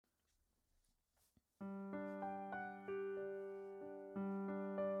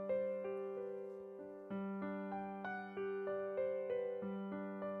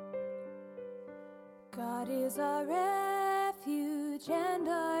is our refuge and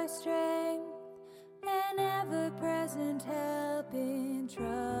our strength, an ever-present help in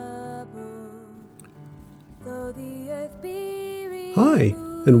trouble. Though the earth be Hi,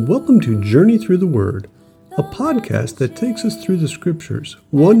 and welcome to Journey Through the Word, a podcast that takes us through the Scriptures,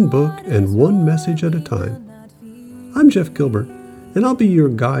 one book and one message at a time. I'm Jeff Gilbert, and I'll be your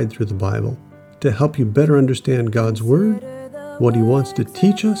guide through the Bible to help you better understand God's Word, what He wants to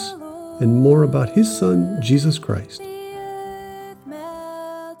teach us, and more about His Son, Jesus Christ. The earth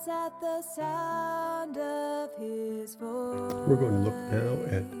melts at the sound of His voice. We're going to look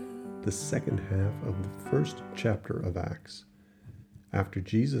now at the second half of the first chapter of Acts. After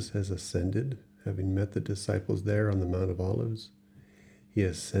Jesus has ascended, having met the disciples there on the Mount of Olives, He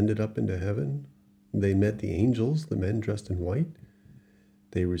ascended up into heaven. They met the angels, the men dressed in white.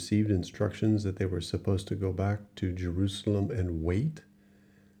 They received instructions that they were supposed to go back to Jerusalem and wait.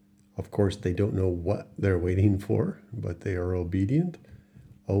 Of course, they don't know what they're waiting for, but they are obedient,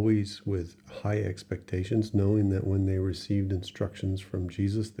 always with high expectations, knowing that when they received instructions from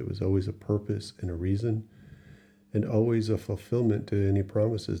Jesus, there was always a purpose and a reason, and always a fulfillment to any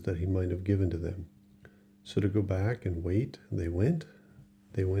promises that He might have given to them. So to go back and wait, they went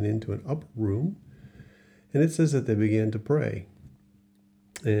into an upper room, and it says that they began to pray.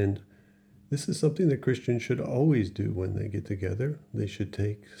 And this is something that Christians should always do when they get together. They should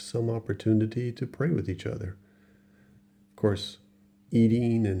take some opportunity to pray with each other. Of course,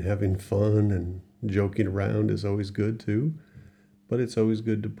 eating and having fun and joking around is always good too, but it's always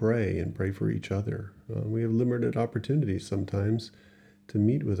good to pray and pray for each other. We have limited opportunities sometimes to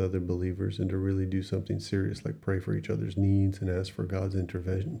meet with other believers and to really do something serious like pray for each other's needs and ask for God's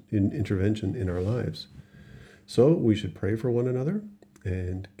intervention in our lives. So we should pray for one another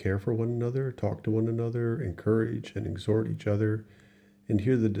and care for one another, talk to one another, encourage and exhort each other. And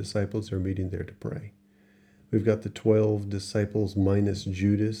here the disciples are meeting there to pray. We've got the 12 disciples minus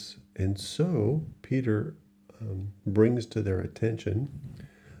Judas. And so Peter brings to their attention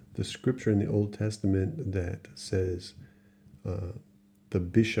the scripture in the Old Testament that says the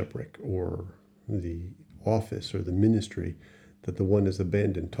bishopric or the office or the ministry that the one is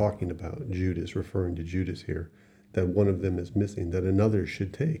abandoned, talking about Judas, referring to Judas here, that one of them is missing, that another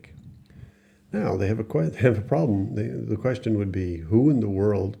should take. Now, they have a problem. The question would be, who in the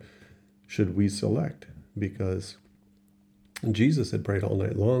world should we select? Because Jesus had prayed all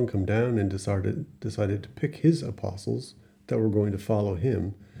night long, come down, and decided to pick His apostles that were going to follow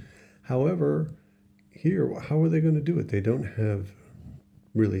Him. However, here, how are they going to do it? They don't have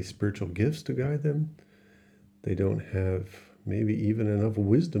really spiritual gifts to guide them. They don't have maybe even enough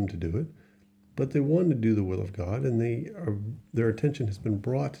wisdom to do it. But they want to do the will of God, and their attention has been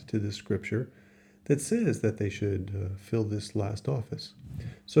brought to this scripture that says that they should fill this last office.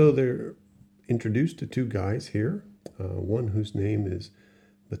 So they're introduced to two guys here, one whose name is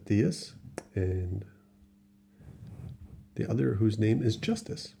Matthias, and the other whose name is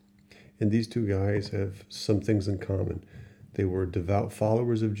Justus. And these two guys have some things in common. They were devout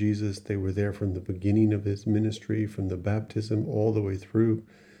followers of Jesus. They were there from the beginning of His ministry, from the baptism all the way through.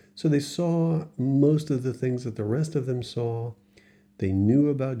 So they saw most of the things that the rest of them saw. They knew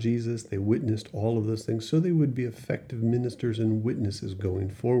about Jesus. They witnessed all of those things. So they would be effective ministers and witnesses going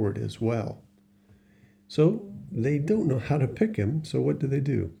forward as well. So they don't know how to pick Him. So what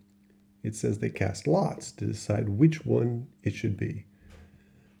do? It says they cast lots to decide which one it should be.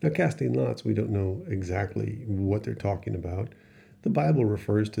 Now, casting lots, we don't know exactly what they're talking about. The Bible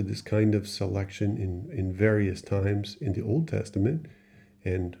refers to this kind of selection in various times in the Old Testament.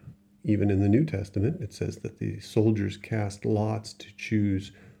 And even in the New Testament, it says that the soldiers cast lots to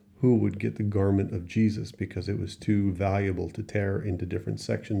choose who would get the garment of Jesus because it was too valuable to tear into different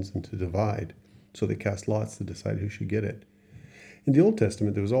sections and to divide. So they cast lots to decide who should get it. In the Old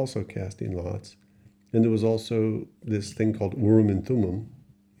Testament, there was also casting lots. And there was also this thing called Urim and Thummim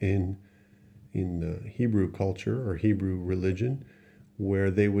in Hebrew culture or Hebrew religion,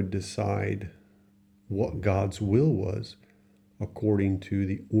 where they would decide what God's will was according to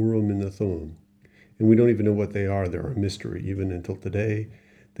the Urim and the Thummim. And we don't even know what they are. They're a mystery even until today.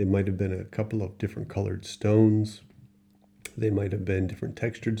 They might have been a couple of different colored stones. They might have been different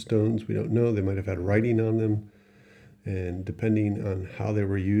textured stones. We don't know. They might have had writing on them. And depending on how they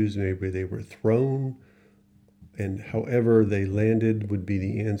were used, maybe they were thrown. And however they landed would be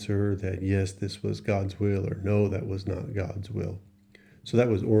the answer that yes, this was God's will, or no, that was not God's will. So that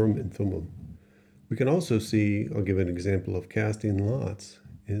was Urim and Thummim. We can also see, I'll give an example of casting lots,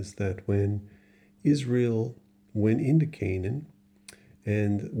 is that when Israel went into Canaan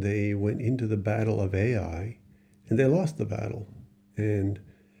and they went into the battle of Ai, and they lost the battle, and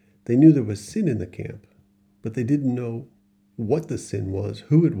they knew there was sin in the camp. but they didn't know what the sin was,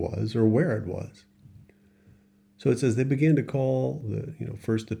 who it was, or where it was. So it says they began to call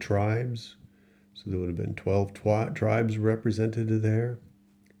first the tribes. So there would have been 12 tribes represented there.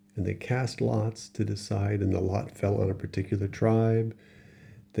 And they cast lots to decide, and the lot fell on a particular tribe.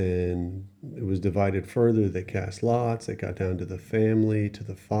 Then it was divided further. They cast lots. They got down to the family, to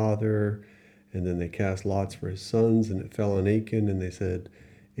the father. And then they cast lots for his sons, and it fell on Achan. And they said,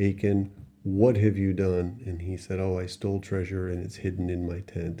 Achan, what have you done? And he said, oh, I stole treasure, and it's hidden in my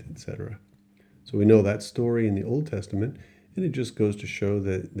tent, etc. So we know that story in the Old Testament, and it just goes to show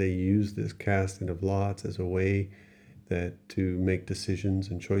that they use this casting of lots as a way that to make decisions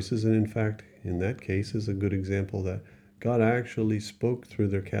and choices. And in fact, in that case is a good example that God actually spoke through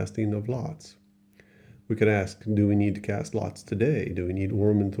their casting of lots. We could ask, do we need to cast lots today? Do we need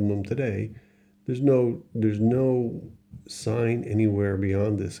Urim and Thummim today? There's no sign anywhere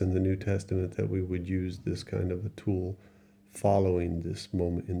beyond this in the New Testament that we would use this kind of a tool following this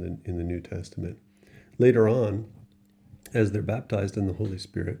moment in the New Testament. Later on, as they're baptized in the Holy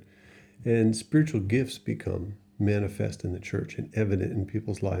Spirit and spiritual gifts become manifest in the church and evident in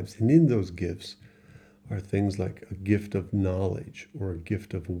people's lives, and in those gifts are things like a gift of knowledge or a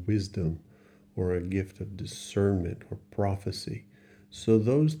gift of wisdom or a gift of discernment or prophecy. So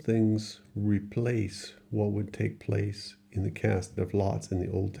those things replace what would take place in the casting of lots in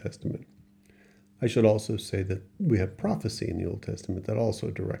the Old Testament. I should also say that we have prophecy in the Old Testament that also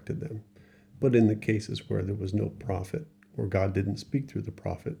directed them. But in the cases where there was no prophet or God didn't speak through the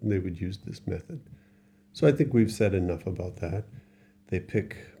prophet, they would use this method. So I think we've said enough about that. They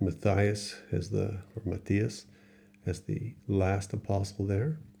pick Matthias as the last apostle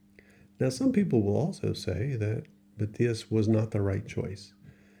there. Now, some people will also say that Matthias was not the right choice,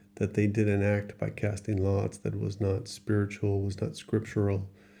 that they did an act by casting lots that was not spiritual, was not scriptural,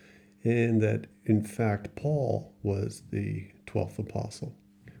 and that, in fact, Paul was the 12th apostle.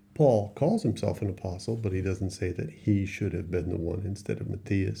 Paul calls himself an apostle, but he doesn't say that he should have been the one instead of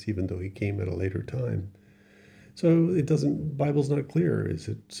Matthias, even though he came at a later time. So Bible's not clear. Is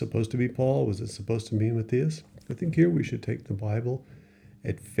it supposed to be Paul? Was it supposed to be Matthias? I think here we should take the Bible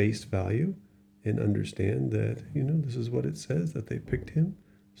at face value and understand that, this is what it says, that they picked him.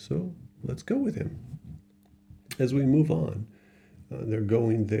 So let's go with him. As we move on, they're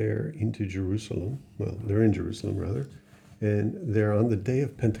going there into Jerusalem. Well, they're in Jerusalem, rather. And they're on the day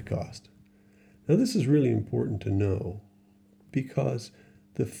of Pentecost. Now, this is really important to know because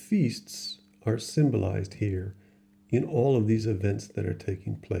the feasts are symbolized here in all of these events that are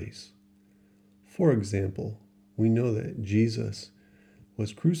taking place. For example, we know that Jesus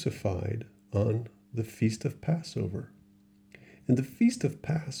was crucified on the Feast of Passover. And the Feast of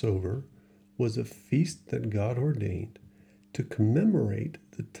Passover was a feast that God ordained to commemorate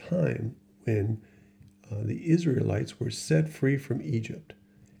the time when the Israelites were set free from Egypt.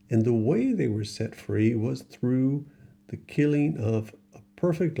 And the way they were set free was through the killing of a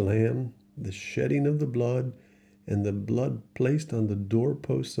perfect lamb, the shedding of the blood, and the blood placed on the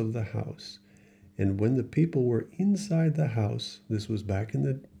doorposts of the house. And when the people were inside the house, this was back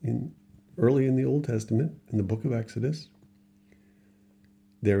early in the Old Testament, in the book of Exodus,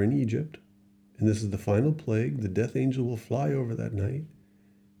 they're in Egypt, and this is the final plague. The death angel will fly over that night.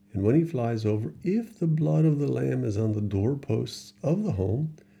 And when he flies over, if the blood of the lamb is on the doorposts of the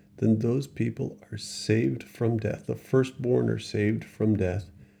home, then those people are saved from death. The firstborn are saved from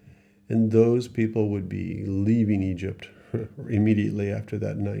death. And those people would be leaving Egypt immediately after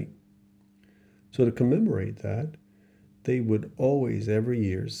that night. So to commemorate that, they would always, every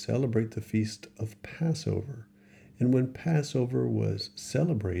year, celebrate the Feast of Passover. And when Passover was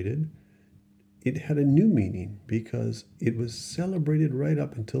celebrated, it had a new meaning because it was celebrated right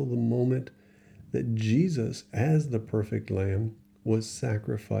up until the moment that Jesus, as the perfect lamb, was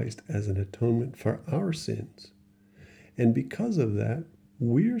sacrificed as an atonement for our sins. And because of that,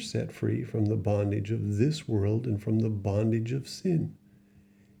 we're set free from the bondage of this world and from the bondage of sin.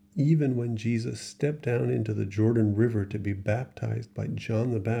 Even when Jesus stepped down into the Jordan River to be baptized by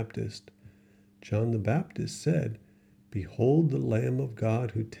John the Baptist said, "Behold the Lamb of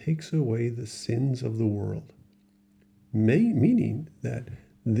God who takes away the sins of the world." Meaning that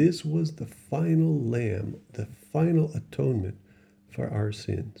this was the final lamb, the final atonement for our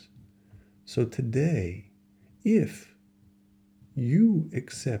sins. So today, if you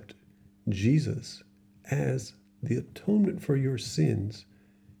accept Jesus as the atonement for your sins,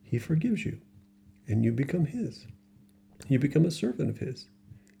 he forgives you and you become his. You become a servant of his.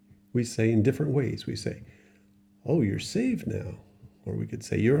 We say in different ways. We say, oh, you're saved now. Or we could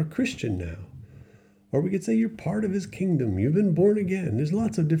say you're a Christian now. Or we could say you're part of his kingdom. You've been born again. There's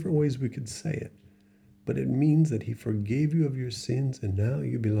lots of different ways we could say it. but it means that he forgave you of your sins and now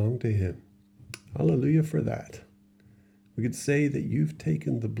you belong to him. Hallelujah for that. We could say that you've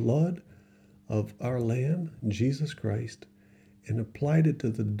taken the blood of our Lamb, Jesus Christ, and applied it to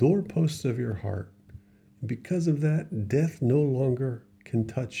the doorposts of your heart. Because of that, death no longer can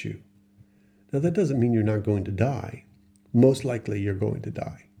touch you. Now, that doesn't mean you're not going to die. Most likely you're going to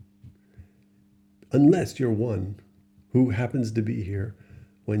die. Unless you're one who happens to be here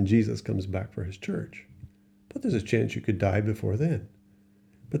when Jesus comes back for his church. But there's a chance you could die before then.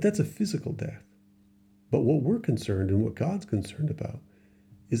 But that's a physical death. But what we're concerned and what God's concerned about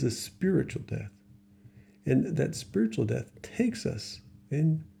is a spiritual death. And that spiritual death takes us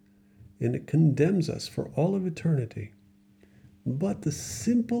in and it condemns us for all of eternity. But the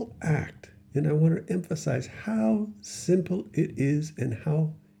simple act, and I want to emphasize how simple it is and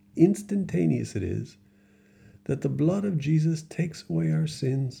how instantaneous it is, that the blood of Jesus takes away our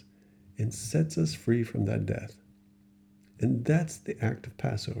sins and sets us free from that death. And that's the act of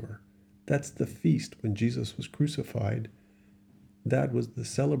Passover. That's the feast when Jesus was crucified. That was the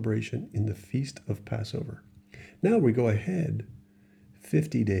celebration in the feast of Passover. Now we go ahead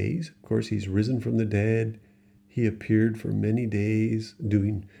 50 days. Of course, he's risen from the dead. He appeared for many days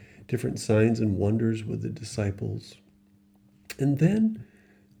doing different signs and wonders with the disciples. And then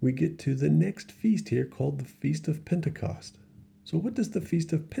we get to the next feast here called the Feast of Pentecost. So what does the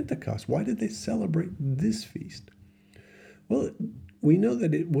Feast of Pentecost? Why did they celebrate this feast? Well, we know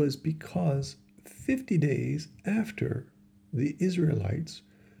that it was because 50 days after the Israelites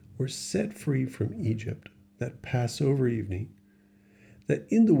were set free from Egypt, that Passover evening, that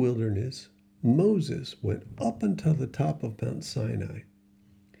in the wilderness, Moses went up until the top of Mount Sinai.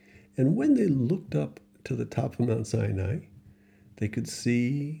 And when they looked up to the top of Mount Sinai, they could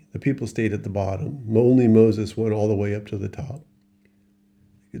see the people stayed at the bottom. Only Moses went all the way up to the top.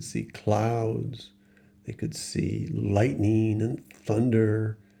 They could see clouds. They could see lightning and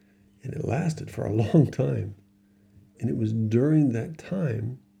thunder. And it lasted for a long time. And it was during that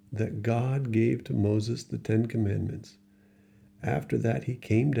time that God gave to Moses the Ten Commandments. After that, he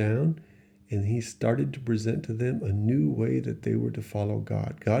came down and he started to present to them a new way that they were to follow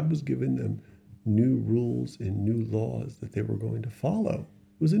God. God was giving them new rules and new laws that they were going to follow.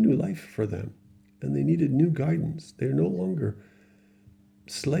 It was a new life for them, and they needed new guidance. They're no longer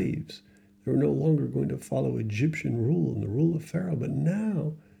slaves. They were no longer going to follow Egyptian rule and the rule of Pharaoh, but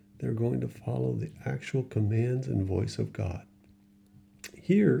now they're going to follow the actual commands and voice of God.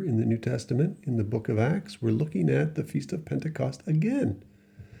 Here in the New Testament, in the book of Acts, we're looking at the Feast of Pentecost again.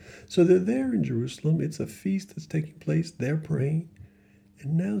 So they're there in Jerusalem. It's a feast that's taking place. They're praying.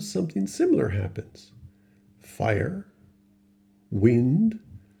 And now something similar happens. Fire, wind,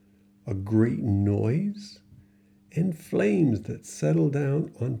 a great noise, and flames that settle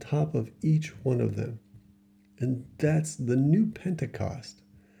down on top of each one of them. And that's the new Pentecost.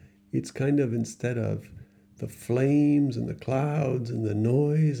 It's kind of, instead of the flames and the clouds and the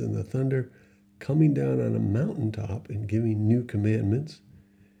noise and the thunder coming down on a mountaintop and giving new commandments,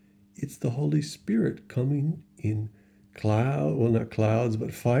 it's the Holy Spirit coming in not clouds,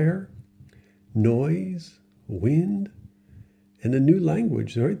 but fire, noise, wind, and a new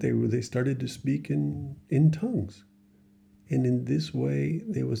language, right? They started to speak in tongues. And in this way,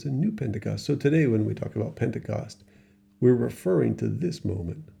 there was a new Pentecost. So today, when we talk about Pentecost, we're referring to this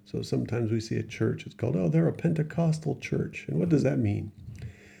moment. So sometimes we see a church, it's called, they're a Pentecostal church. And what does that mean?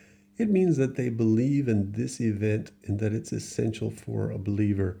 It means that they believe in this event and that it's essential for a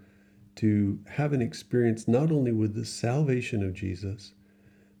believer to have an experience not only with the salvation of Jesus,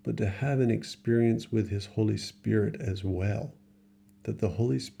 but to have an experience with his Holy Spirit as well. That the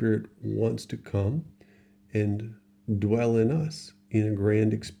Holy Spirit wants to come and dwell in us in a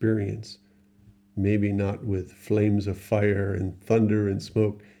grand experience. Maybe not with flames of fire and thunder and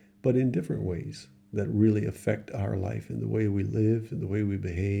smoke, but in different ways that really affect our life and the way we live and the way we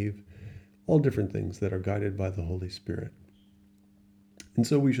behave, all different things that are guided by the Holy Spirit. And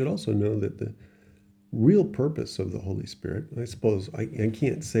so we should also know that the real purpose of the Holy Spirit, I suppose I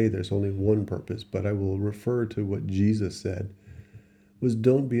can't say there's only one purpose, but I will refer to what Jesus said, was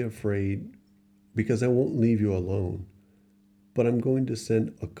don't be afraid because I won't leave you alone, but I'm going to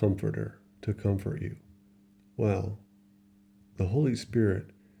send a comforter to comfort you. Well, the Holy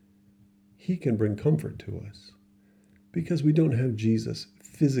Spirit, he can bring comfort to us because we don't have Jesus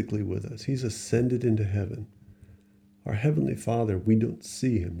physically with us. He's ascended into heaven. Our Heavenly Father, we don't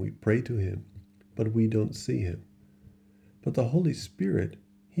see him. We pray to him, but we don't see him. But the Holy Spirit,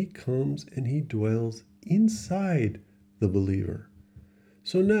 he comes and he dwells inside the believer.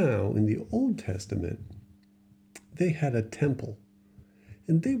 So now, in the Old Testament, they had a temple,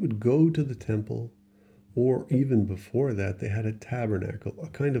 and they would go to the temple Or even before that, they had a tabernacle, a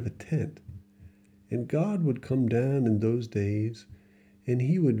kind of a tent. And God would come down in those days and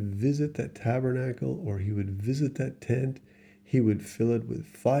he would visit that tabernacle, or he would visit that tent. He would fill it with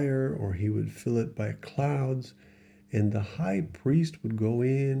fire, or he would fill it by clouds. And the high priest would go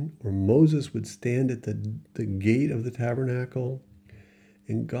in, or Moses would stand at the gate of the tabernacle,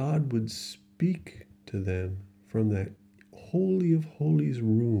 and God would speak to them from that Holy of Holies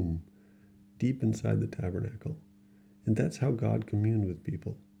room deep inside the tabernacle. And that's how God communed with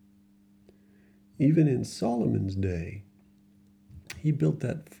people. Even in Solomon's day, he built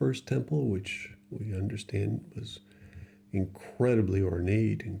that first temple, which we understand was incredibly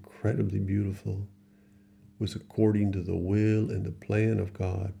ornate, incredibly beautiful, was according to the will and the plan of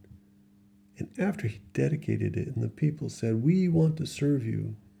God. And after he dedicated it and the people said, "We want to serve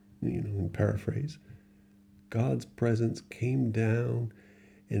you," in paraphrase, God's presence came down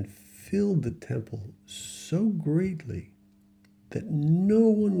and filled the temple so greatly that no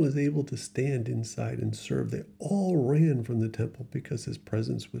one was able to stand inside and serve. They all ran from the temple because his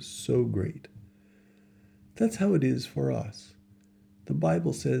presence was so great. That's how it is for us. The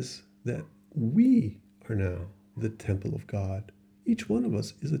Bible says that we are now the temple of God. Each one of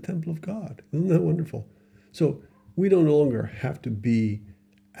us is a temple of God. Isn't that wonderful? So we no longer have to be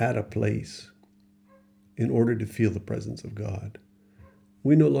at a place in order to feel the presence of God.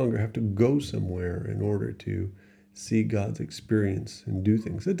 We no longer have to go somewhere in order to see God's experience and do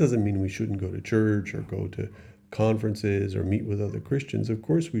things. It doesn't mean we shouldn't go to church or go to conferences or meet with other Christians. Of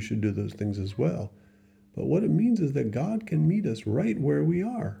course, we should do those things as well. But what it means is that God can meet us right where we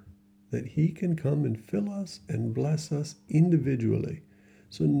are, that he can come and fill us and bless us individually.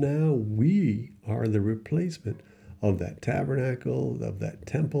 So now we are the replacement of that tabernacle, of that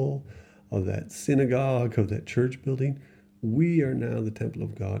temple, of that synagogue, of that church building. We are now the temple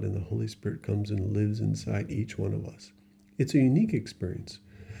of God, and the Holy Spirit comes and lives inside each one of us. It's a unique experience.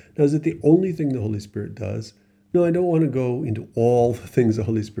 Now, is it the only thing the Holy Spirit does? No, I don't want to go into all the things the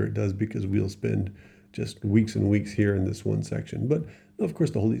Holy Spirit does, because we'll spend just weeks and weeks here in this one section. But of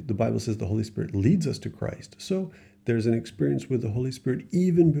course, the Bible says the Holy Spirit leads us to Christ. So there's an experience with the Holy Spirit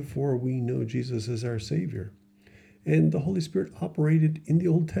even before we know Jesus as our Savior. And the Holy Spirit operated in the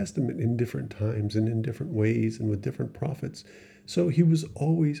Old Testament in different times and in different ways and with different prophets. So he was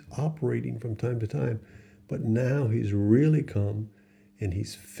always operating from time to time. But now he's really come and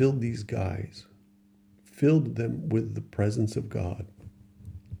he's filled these guys, filled them with the presence of God.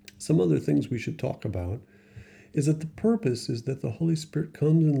 Some other things we should talk about is that the purpose is that the Holy Spirit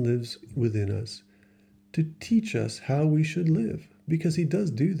comes and lives within us to teach us how we should live, because he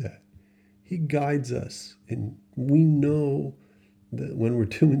does do that. He guides us, and we know that when we're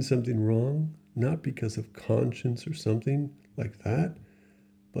doing something wrong, not because of conscience or something like that,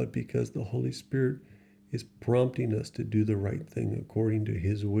 but because the Holy Spirit is prompting us to do the right thing according to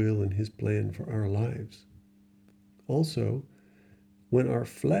his will and his plan for our lives. Also, when our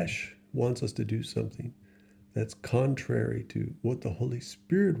flesh wants us to do something that's contrary to what the Holy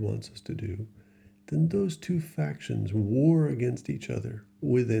Spirit wants us to do, then those two factions war against each other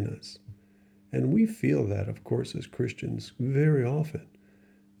within us. And we feel that, of course, as Christians very often,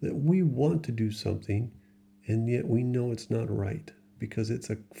 that we want to do something and yet we know it's not right, because it's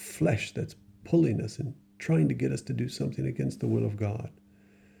a flesh that's pulling us and trying to get us to do something against the will of God.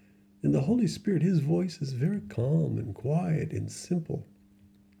 And the Holy Spirit, his voice is very calm and quiet and simple,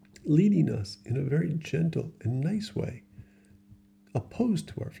 leading us in a very gentle and nice way, opposed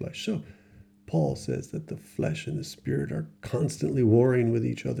to our flesh. So Paul says that the flesh and the spirit are constantly warring with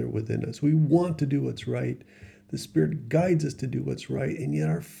each other within us. We want to do what's right. The Spirit guides us to do what's right, and yet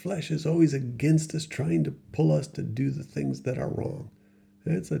our flesh is always against us, trying to pull us to do the things that are wrong.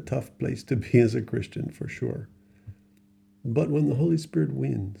 It's a tough place to be as a Christian, for sure. But when the Holy Spirit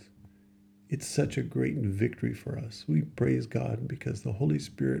wins, it's such a great victory for us. We praise God because the Holy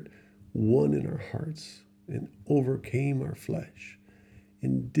Spirit won in our hearts and overcame our flesh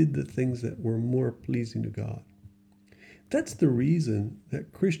and did the things that were more pleasing to God. That's the reason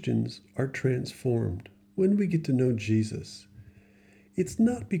that Christians are transformed when we get to know Jesus. It's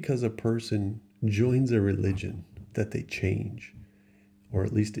not because a person joins a religion that they change, or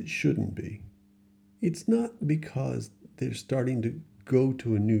at least it shouldn't be. It's not because they're starting to go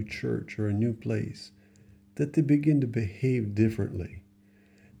to a new church or a new place that they begin to behave differently.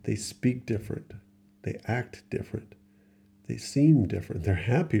 They speak different. They act different. They seem different. They're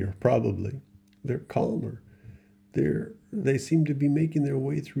happier, probably. They're calmer. They seem to be making their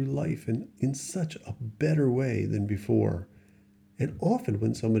way through life in such a better way than before. And often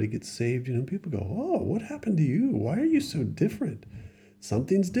when somebody gets saved, people go, "Oh, what happened to you? Why are you so different?"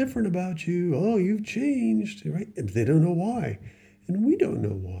 something's different about you. Oh, you've changed, right? And they don't know why. And we don't know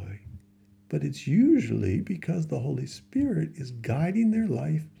why. But it's usually because the Holy Spirit is guiding their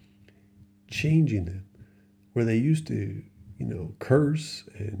life, changing them. Where they used to, curse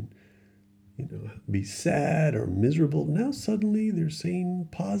and, be sad or miserable. Now suddenly they're saying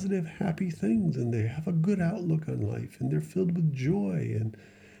positive, happy things, and they have a good outlook on life, and they're filled with joy and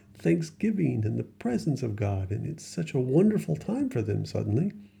thanksgiving and the presence of God. And it's such a wonderful time for them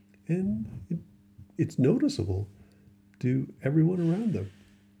suddenly. And it's noticeable to everyone around them.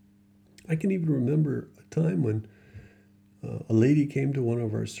 I can even remember a time when a lady came to one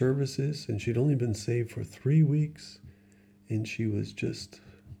of our services, and she'd only been saved for 3 weeks, and she was just,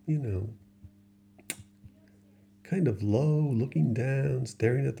 kind of low, looking down,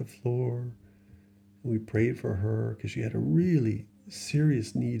 staring at the floor. And we prayed for her because she had a really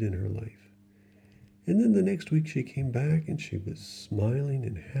serious need in her life. And then the next week she came back and she was smiling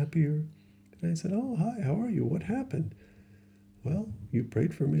and happier. And I said, "Oh, hi, how are you? What happened?" "Well, you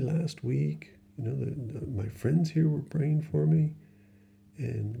prayed for me last week. My friends here were praying for me.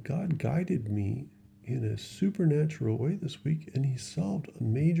 And God guided me in a supernatural way this week, and He solved a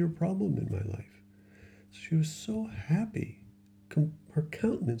major problem in my life." She was so happy. Her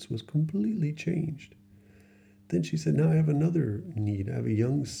countenance was completely changed. Then she said, "Now I have another need. I have a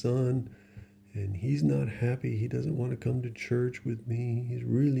young son, and he's not happy. He doesn't want to come to church with me. He's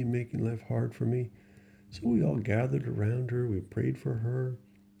really making life hard for me." So we all gathered around her. We prayed for her.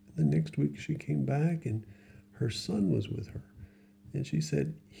 The next week she came back, and her son was with her. And she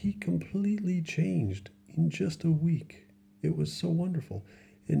said, "He completely changed in just a week. It was so wonderful."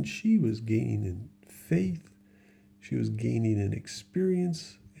 And she was gaining in faith. She was gaining in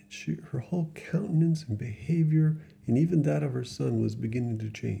experience. And her whole countenance and behavior, and even that of her son, was beginning to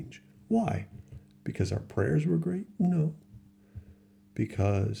change. Why? Because our prayers were great? No.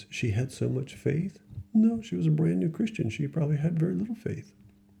 Because she had so much faith? No, she was a brand new Christian. She probably had very little faith.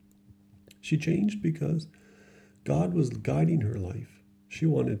 She changed because God was guiding her life. She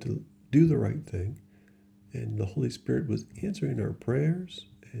wanted to do the right thing, and the Holy Spirit was answering our prayers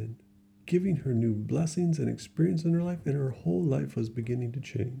and giving her new blessings and experience in her life, and her whole life was beginning to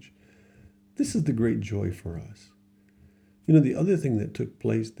change. This is the great joy for us. The other thing that took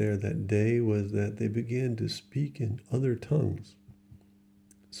place there that day was that they began to speak in other tongues.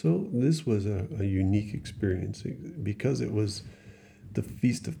 So this was a unique experience because it was the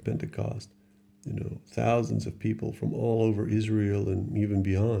Feast of Pentecost. Thousands of people from all over Israel and even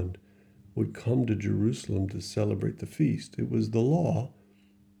beyond would come to Jerusalem to celebrate the feast. It was the law,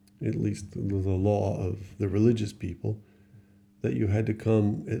 at least the law of the religious people, that you had to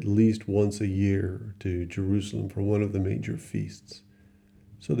come at least once a year to Jerusalem for one of the major feasts.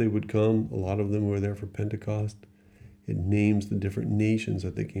 So they would come. A lot of them were there for Pentecost. It names the different nations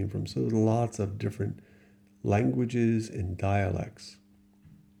that they came from. So there's lots of different languages and dialects.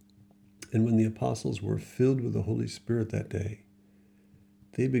 And when the apostles were filled with the Holy Spirit that day,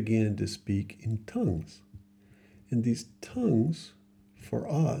 they began to speak in tongues. And these tongues, for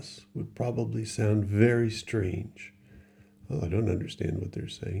us, would probably sound very strange. "Oh, I don't understand what they're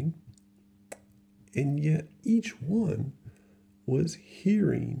saying." And yet each one was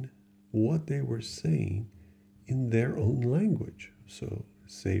hearing what they were saying in their own language. So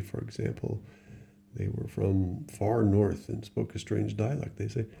say, for example, they were from far north and spoke a strange dialect. They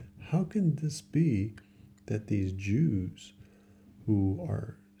say, "How can this be that these Jews who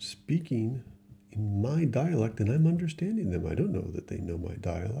are speaking in my dialect and I'm understanding them? I don't know that they know my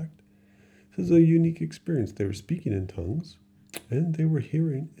dialect." This is a unique experience. They were speaking in tongues and they were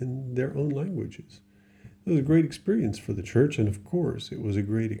hearing in their own languages. It was a great experience for the church, and of course it was a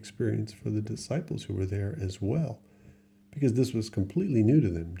great experience for the disciples who were there as well, because this was completely new to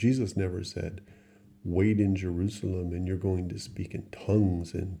them. Jesus never said, "Wait in Jerusalem and you're going to speak in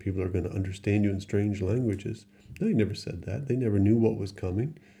tongues and people are going to understand you in strange languages." No, he never said that. They never knew what was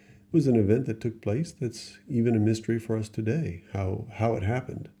coming. It was an event that took place that's even a mystery for us today, how it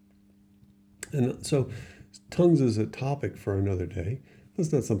happened. And so tongues is a topic for another day.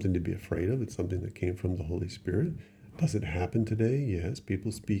 It's not something to be afraid of. It's something that came from the Holy Spirit. Does it happen today? Yes,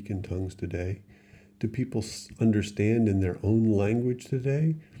 people speak in tongues today. Do people understand in their own language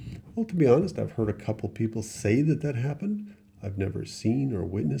today? Well, to be honest, I've heard a couple people say that happened. I've never seen or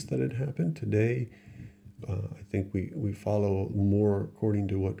witnessed that it happened. Today, I think we follow more according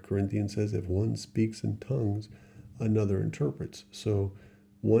to what Corinthians says. If one speaks in tongues, another interprets. So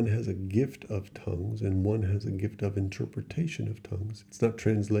one has a gift of tongues and one has a gift of interpretation of tongues. It's not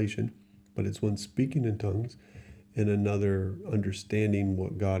translation, but it's one speaking in tongues and another understanding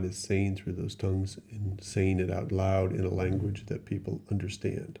what God is saying through those tongues and saying it out loud in a language that people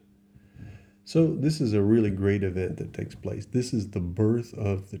understand. So this is a really great event that takes place. This is the birth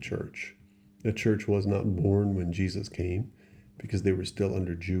of the church. The church was not born when Jesus came because they were still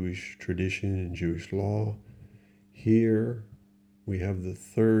under Jewish tradition and Jewish law. Here we have the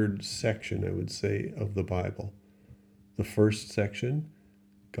third section, I would say, of the Bible. The first section,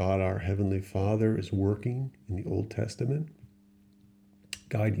 God our Heavenly Father is working in the Old Testament,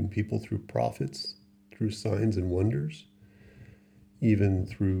 guiding people through prophets, through signs and wonders, even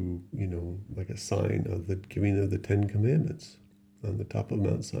through, like a sign of the giving of the Ten Commandments on the top of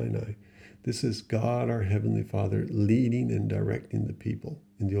Mount Sinai. This is God our Heavenly Father leading and directing the people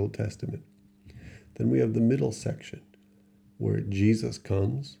in the Old Testament. Then we have the middle section where Jesus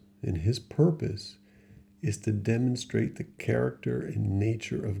comes, and his purpose is to demonstrate the character and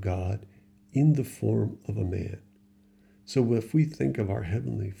nature of God in the form of a man. So if we think of our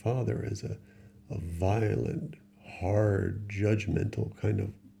Heavenly Father as a violent, hard, judgmental, kind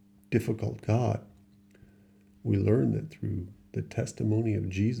of difficult God, we learn that through the testimony of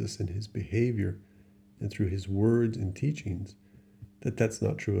Jesus and his behavior and through his words and teachings, that that's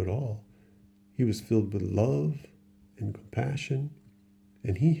not true at all. He was filled with love and compassion,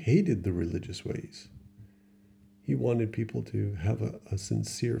 and he hated the religious ways. He wanted people to have a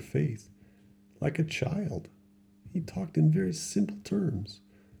sincere faith, like a child. He talked in very simple terms.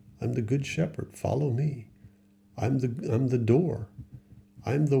 I'm the good shepherd, follow me. I'm the door.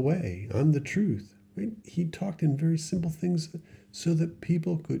 I'm the way. I'm the truth. Right? He talked in very simple things so that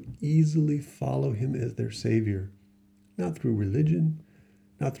people could easily follow him as their Savior. Not through religion,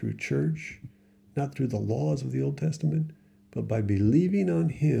 not through church, not through the laws of the Old Testament, but by believing on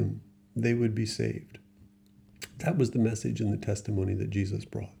him, they would be saved. That was the message and the testimony that Jesus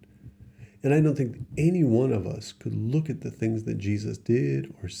brought. And I don't think any one of us could look at the things that Jesus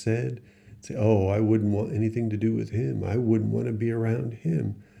did or said and say, oh, I wouldn't want anything to do with him. I wouldn't want to be around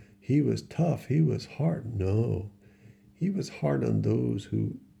him. He was tough. He was hard. No, he was hard on those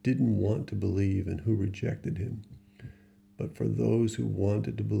who didn't want to believe and who rejected him. But for those who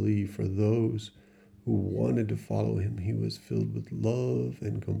wanted to believe, for those who wanted to follow him, he was filled with love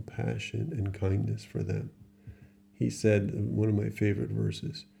and compassion and kindness for them. He said, one of my favorite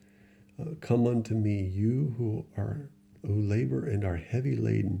verses, come unto me, you who labor and are heavy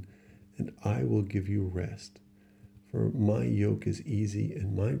laden, and I will give you rest. For my yoke is easy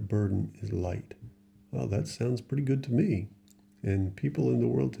and my burden is light. Well, that sounds pretty good to me. And people in the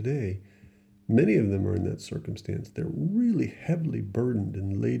world today, many of them are in that circumstance. They're really heavily burdened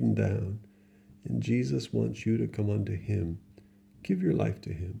and laden down. And Jesus wants you to come unto him. Give your life to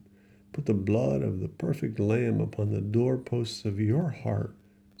him. Put the blood of the perfect Lamb upon the doorposts of your heart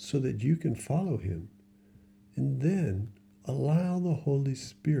so that you can follow him. And then allow the Holy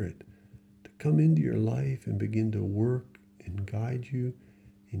Spirit to come into your life and begin to work and guide you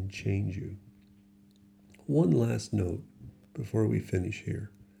and change you. One last note before we finish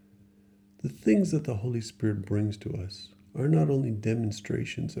here. The things that the Holy Spirit brings to us are not only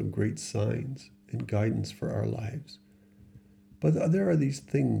demonstrations of great signs and guidance for our lives, but there are these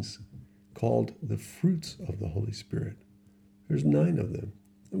things called the fruits of the Holy Spirit. There's 9 of them.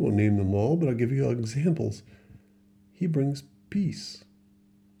 I won't name them all, but I'll give you examples. He brings peace,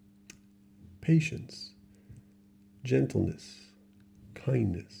 patience, gentleness,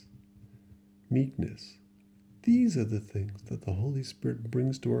 kindness, meekness. These are the things that the Holy Spirit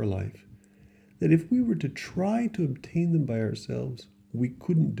brings to our life, that if we were to try to obtain them by ourselves, we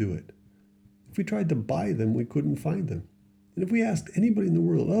couldn't do it. If we tried to buy them, we couldn't find them. And if we asked anybody in the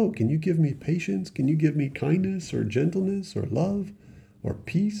world, oh, can you give me patience? Can you give me kindness or gentleness or love or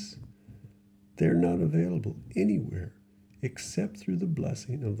peace? They're not available anywhere except through the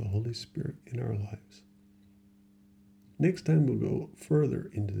blessing of the Holy Spirit in our lives. Next time we'll go further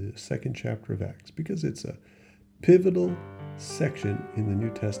into the 2nd chapter of Acts because it's a pivotal section in the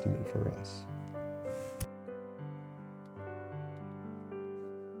New Testament for us.